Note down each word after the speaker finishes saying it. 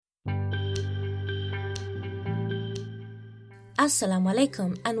Assalamu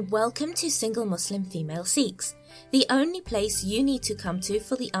alaikum and welcome to Single Muslim Female Seeks, the only place you need to come to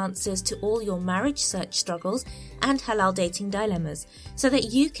for the answers to all your marriage search struggles and halal dating dilemmas, so that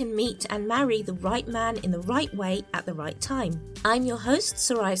you can meet and marry the right man in the right way at the right time. I'm your host,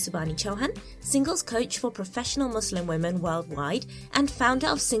 Soraya Subani Chauhan, singles coach for professional Muslim women worldwide and founder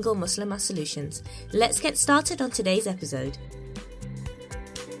of Single Muslimah Solutions. Let's get started on today's episode.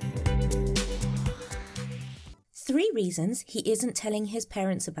 3 reasons he isn't telling his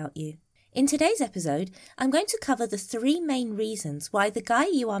parents about you. In today's episode, I'm going to cover the 3 main reasons why the guy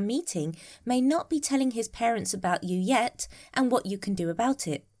you are meeting may not be telling his parents about you yet and what you can do about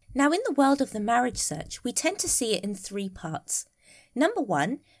it. Now, in the world of the marriage search, we tend to see it in 3 parts. Number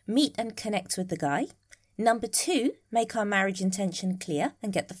 1, meet and connect with the guy. Number 2, make our marriage intention clear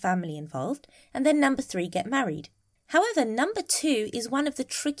and get the family involved. And then number 3, get married. However, number 2 is one of the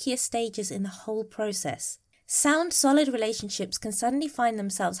trickiest stages in the whole process. Sound, solid relationships can suddenly find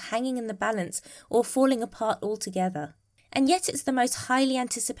themselves hanging in the balance or falling apart altogether. And yet it's the most highly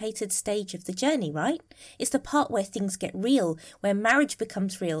anticipated stage of the journey, right? It's the part where things get real, where marriage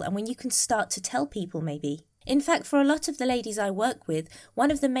becomes real, and when you can start to tell people maybe. In fact, for a lot of the ladies I work with, one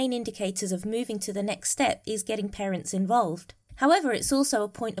of the main indicators of moving to the next step is getting parents involved. However, it's also a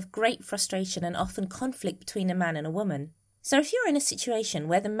point of great frustration and often conflict between a man and a woman. So if you're in a situation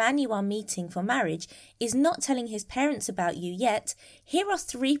where the man you are meeting for marriage is not telling his parents about you yet, here are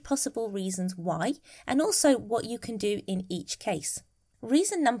 3 possible reasons why, and also what you can do in each case.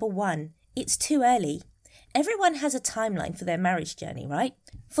 Reason number 1, it's too early. Everyone has a timeline for their marriage journey, right?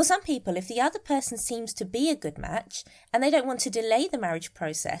 For some people, if the other person seems to be a good match and they don't want to delay the marriage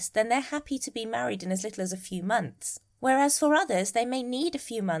process, then they're happy to be married in as little as a few months. Whereas for others, they may need a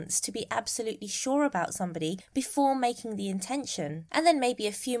few months to be absolutely sure about somebody before making the intention, and then maybe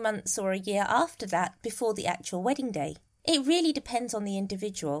a few months or a year after that before the actual wedding day. It really depends on the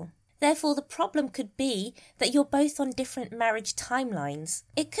individual. Therefore, the problem could be that you're both on different marriage timelines.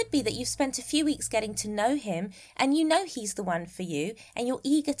 It could be that you've spent a few weeks getting to know him and you know he's the one for you and you're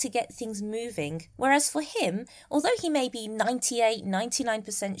eager to get things moving. Whereas for him, although he may be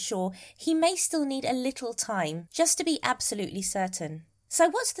 99% sure, he may still need a little time just to be absolutely certain. So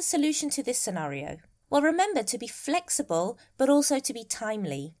what's the solution to this scenario? Well, remember to be flexible, but also to be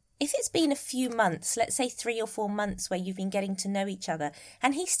timely. If it's been a few months, let's say 3 or 4 months where you've been getting to know each other,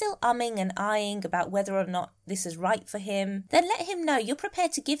 and he's still umming and eyeing about whether or not this is right for him, then let him know you're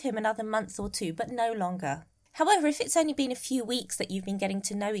prepared to give him another month or 2, but no longer. However, if it's only been a few weeks that you've been getting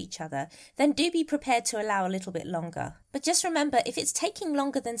to know each other, then do be prepared to allow a little bit longer. But just remember, if it's taking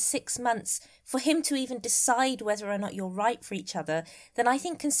longer than 6 months for him to even decide whether or not you're right for each other, then I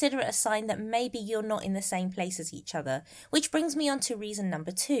think consider it a sign that maybe you're not in the same place as each other. Which brings me on to reason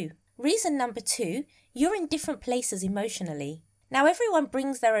number 2. Reason number 2, you're in different places emotionally. Now, everyone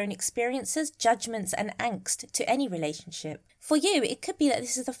brings their own experiences, judgments, and angst to any relationship. For you, it could be that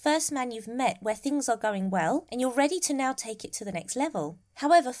this is the first man you've met where things are going well and you're ready to now take it to the next level.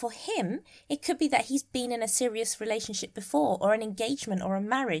 However, for him, it could be that he's been in a serious relationship before, or an engagement or a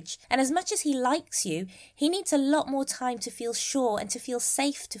marriage, and as much as he likes you, he needs a lot more time to feel sure and to feel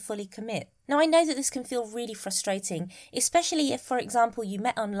safe to fully commit. Now, I know that this can feel really frustrating, especially if, for example, you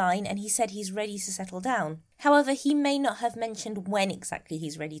met online and he said he's ready to settle down. However, he may not have mentioned when exactly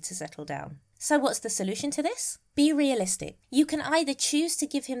he's ready to settle down. So what's the solution to this? Be realistic. You can either choose to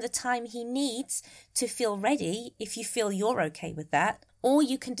give him the time he needs to feel ready, if you feel you're okay with that, or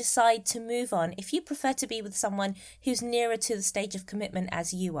you can decide to move on if you prefer to be with someone who's nearer to the stage of commitment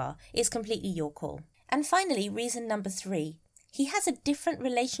as you are. It's completely your call. And finally, reason number 3. He has a different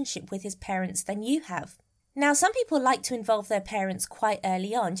relationship with his parents than you have. Now, some people like to involve their parents quite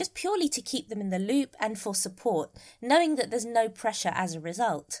early on, just purely to keep them in the loop and for support, knowing that there's no pressure as a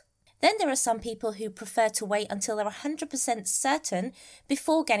result. Then there are some people who prefer to wait until they're 100% certain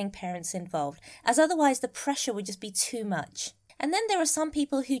before getting parents involved, as otherwise the pressure would just be too much. And then there are some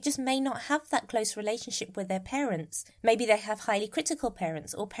people who just may not have that close relationship with their parents. Maybe they have highly critical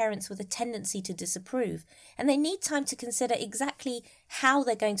parents or parents with a tendency to disapprove, and they need time to consider exactly how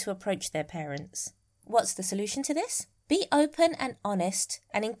they're going to approach their parents. What's the solution to this? Be open and honest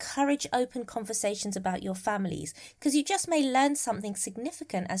and encourage open conversations about your families, because you just may learn something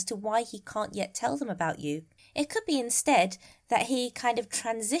significant as to why he can't yet tell them about you. It could be instead that he kind of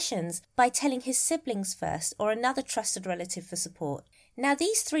transitions by telling his siblings first or another trusted relative for support. Now,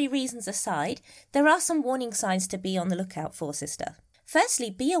 these 3 reasons aside, there are some warning signs to be on the lookout for, sister. Firstly,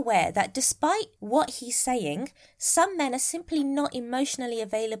 be aware that despite what he's saying, some men are simply not emotionally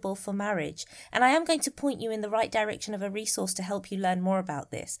available for marriage. And I am going to point you in the right direction of a resource to help you learn more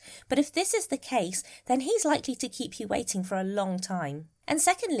about this. But if this is the case, then he's likely to keep you waiting for a long time. And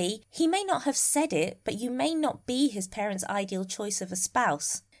secondly, he may not have said it, but you may not be his parents' ideal choice of a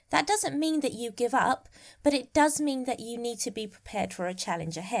spouse. That doesn't mean that you give up, but it does mean that you need to be prepared for a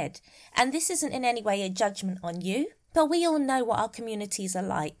challenge ahead. And this isn't in any way a judgment on you. But we all know what our communities are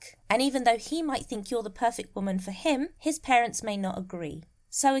like. And even though he might think you're the perfect woman for him, his parents may not agree.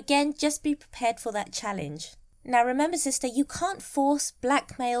 So again, just be prepared for that challenge. Now remember, sister, you can't force,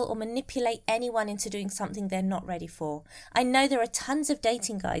 blackmail or manipulate anyone into doing something they're not ready for. I know there are tons of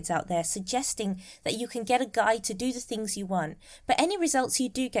dating guides out there suggesting that you can get a guy to do the things you want, but any results you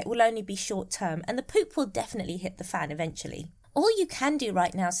do get will only be short term and the poop will definitely hit the fan eventually. All you can do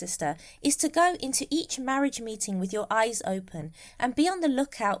right now, sister, is to go into each marriage meeting with your eyes open and be on the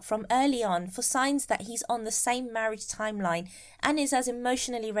lookout from early on for signs that he's on the same marriage timeline and is as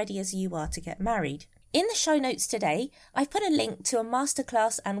emotionally ready as you are to get married. In the show notes today, I've put a link to a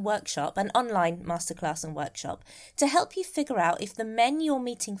masterclass and workshop, an online masterclass and workshop, to help you figure out if the men you're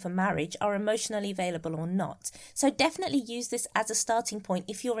meeting for marriage are emotionally available or not. So definitely use this as a starting point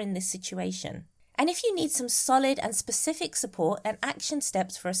if you're in this situation. And if you need some solid and specific support and action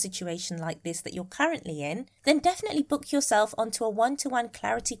steps for a situation like this that you're currently in, then definitely book yourself onto a one-to-one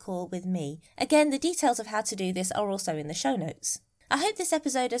clarity call with me. Again, the details of how to do this are also in the show notes. I hope this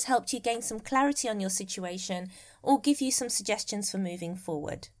episode has helped you gain some clarity on your situation or give you some suggestions for moving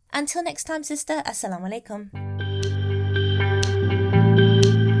forward. Until next time, sister, Assalamu alaikum.